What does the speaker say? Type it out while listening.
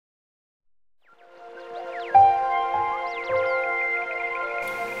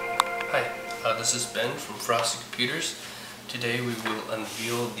This is Ben from Frosty Computers. Today we will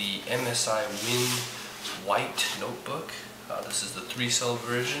unveil the MSI Wind White notebook. This is the 3-cell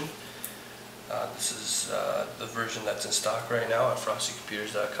version. This is the version that's in stock right now at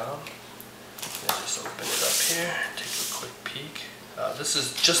frostycomputers.com. Let's just open it up here, take a quick peek. This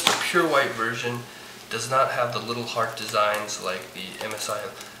is just the pure white version. Does not have the little heart designs like the MSI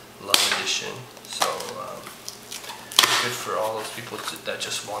Love Edition. So good for all those people that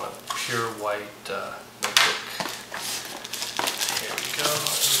just want a pure white notebook. Here we go,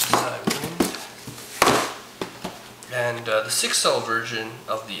 MSI Wind. And the 6-cell version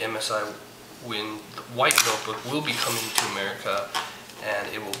of the MSI Wind White notebook will be coming to America, and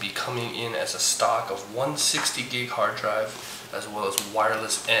it will be coming in as a stock of 160 gig hard drive as well as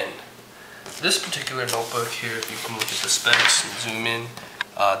wireless N. This particular notebook here, if you can look at the specs and zoom in,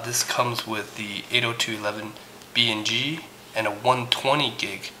 this comes with the 802.11b&g and a 120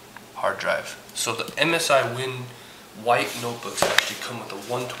 gig hard drive. So the MSI Wind White notebooks actually come with a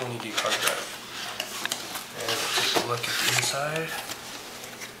 120 gig hard drive. And we'll take a look at the inside.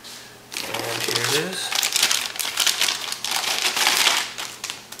 And here it is.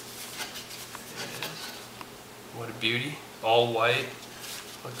 What a beauty. All white.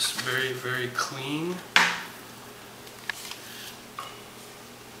 Looks very, very clean.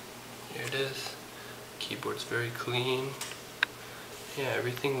 Here it is. Keyboard's very clean. Yeah,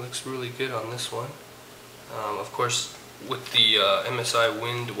 everything looks really good on this one. Of course, with the MSI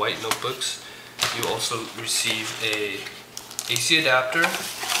Wind White notebooks, you also receive a AC adapter,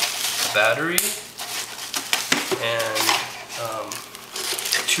 a battery, and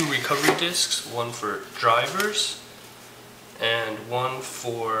 2 recovery discs, one for drivers and one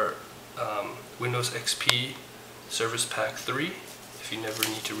for Windows XP Service Pack 3 if you never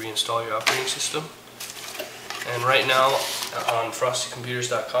need to reinstall your operating system. And right now on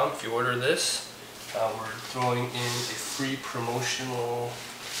frostycomputers.com, if you order this, we're throwing in a free promotional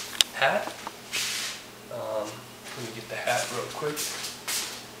hat. Let me get the hat real quick.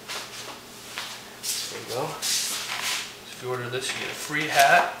 There you go. So if you order this, you get a free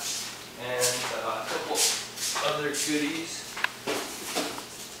hat and a couple other goodies.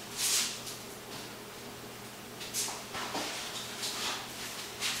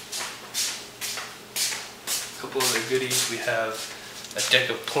 Couple other goodies. We have a deck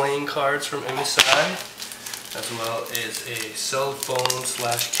of playing cards from MSI, as well as a cell phone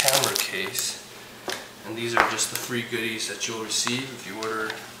 / camera case. And these are just the free goodies that you'll receive if you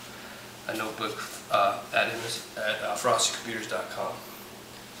order a notebook at frostycomputers.com.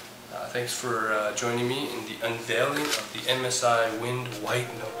 Thanks for joining me in the unveiling of the MSI Wind White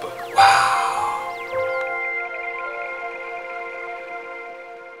notebook. Wow!